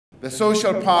The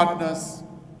social partners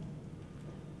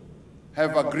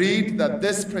have agreed that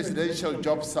this Presidential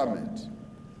Job Summit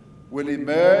will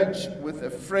emerge with a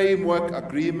framework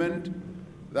agreement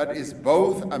that is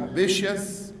both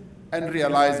ambitious and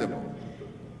realizable.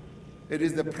 It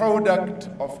is the product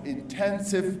of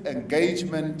intensive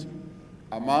engagement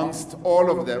amongst all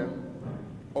of them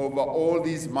over all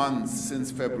these months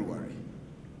since February.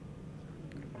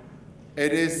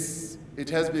 It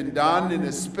has been done in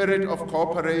a spirit of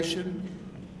cooperation,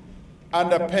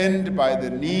 underpinned by the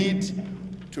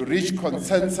need to reach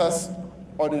consensus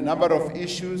on a number of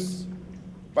issues,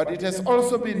 but it has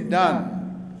also been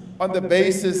done on the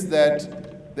basis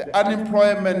that the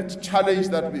unemployment challenge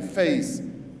that we face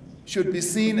should be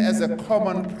seen as a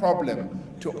common problem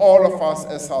to all of us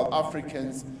as South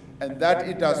Africans, and that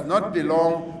it does not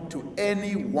belong to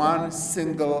any one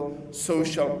single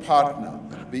social partner,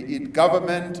 be it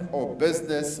government or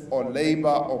business or labor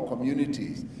or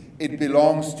communities. It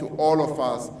belongs to all of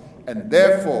us, and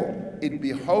therefore it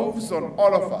behoves on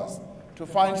all of us to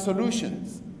find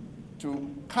solutions,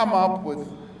 to come up with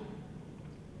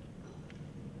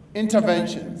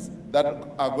interventions that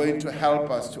are going to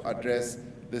help us to address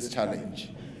this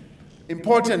challenge.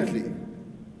 Importantly,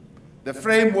 the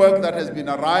framework that has been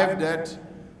arrived at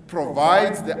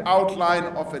provides the outline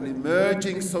of an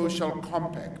emerging social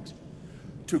compact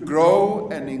to grow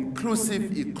an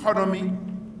inclusive economy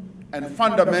and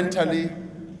fundamentally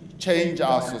change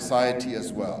our society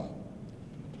as well.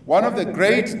 One of the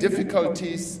great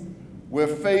difficulties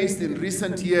we've faced in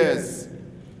recent years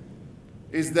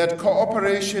is that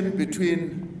cooperation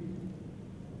between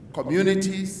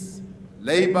communities,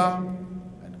 labor,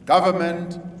 and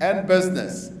government, and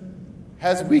business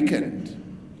has weakened,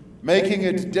 making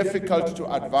it difficult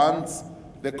to advance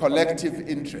the collective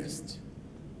interest.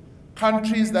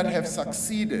 Countries that have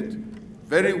succeeded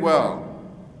very well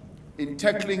in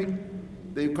tackling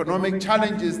the economic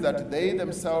challenges that they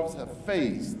themselves have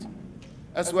faced,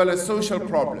 as well as social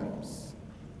problems,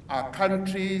 are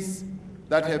countries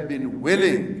that have been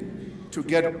willing to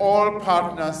get all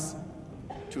partners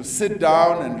to sit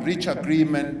down and reach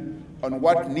agreement on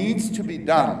what needs to be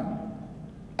done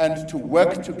and to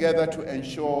work together to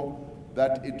ensure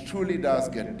that it truly does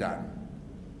get done.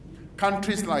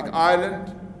 Countries like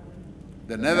Ireland,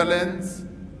 the Netherlands,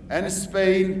 and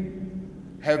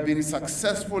Spain have been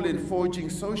successful in forging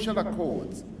social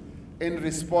accords in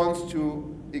response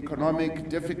to economic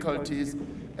difficulties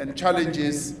and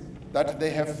challenges that they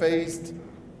have faced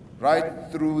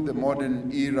right through the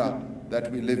modern era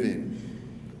that we live in.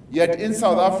 Yet in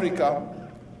South Africa,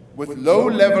 with low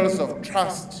levels of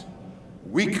trust,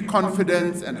 weak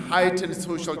confidence, and heightened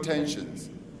social tensions,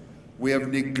 we have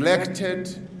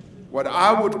neglected what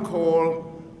I would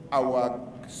call our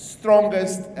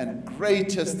strongest and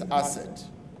greatest asset,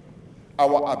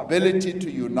 our ability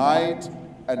to unite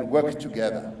and work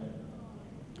together.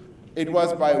 It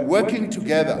was by working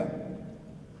together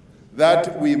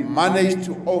that we managed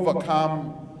to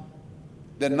overcome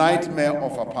the nightmare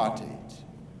of apartheid.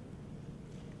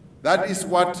 That is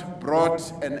what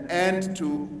brought an end to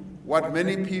what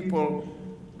many people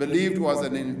believed was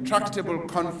an intractable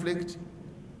conflict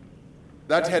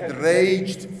that had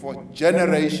raged for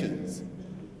generations.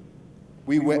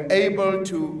 We were able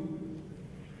to,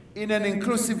 in an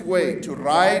inclusive way, to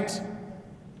write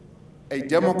a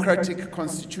democratic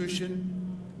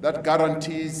constitution that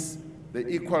guarantees the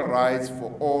equal rights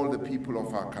for all the people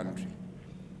of our country.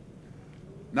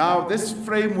 Now, this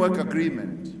framework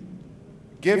agreement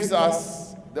gives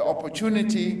us the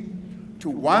opportunity to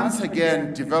once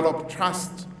again develop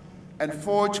trust and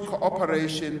forge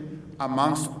cooperation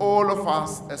amongst all of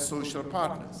us as social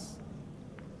partners.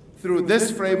 Through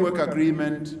this framework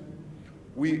agreement,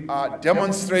 we are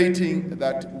demonstrating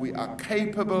that we are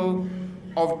capable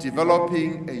of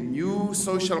developing a new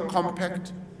social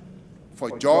compact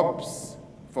for jobs,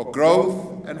 for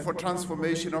growth, and for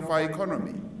transformation of our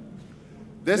economy.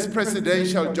 This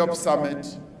Presidential Job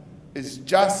Summit is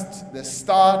just the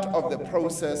start of the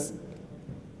process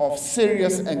of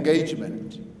serious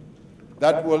engagement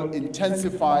that will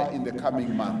intensify in the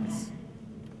coming months.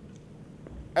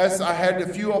 As I had a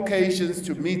few occasions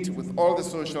to meet with all the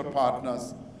social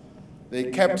partners,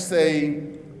 they kept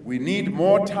saying, we need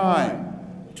more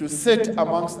time to sit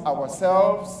amongst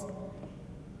ourselves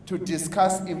to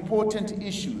discuss important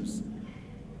issues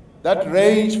that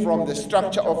range from the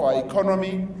structure of our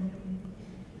economy,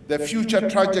 the future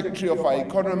trajectory of our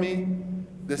economy,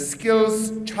 the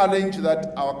skills challenge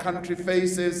that our country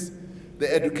faces,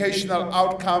 the educational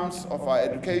outcomes of our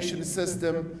education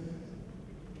system,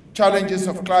 challenges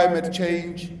of climate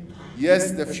change,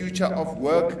 yes, the future of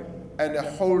work, and a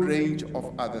whole range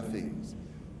of other things.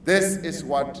 This is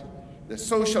what the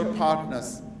social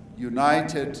partners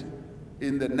united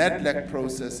in the NEDLAC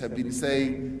process have been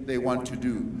saying they want to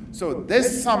do. So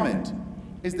this summit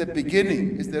is the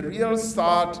beginning, is the real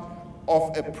start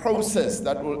of a process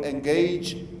that will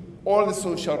engage all the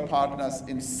social partners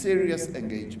in serious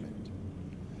engagement.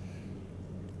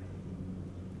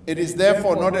 It is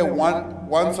therefore not a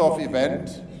once-off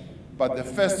event, but the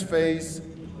first phase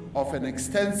of an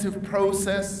extensive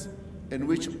process in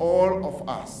which all of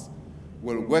us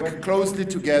will work closely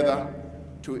together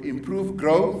to improve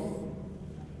growth,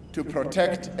 to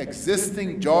protect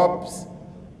existing jobs,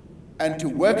 and to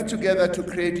work together to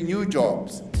create new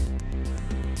jobs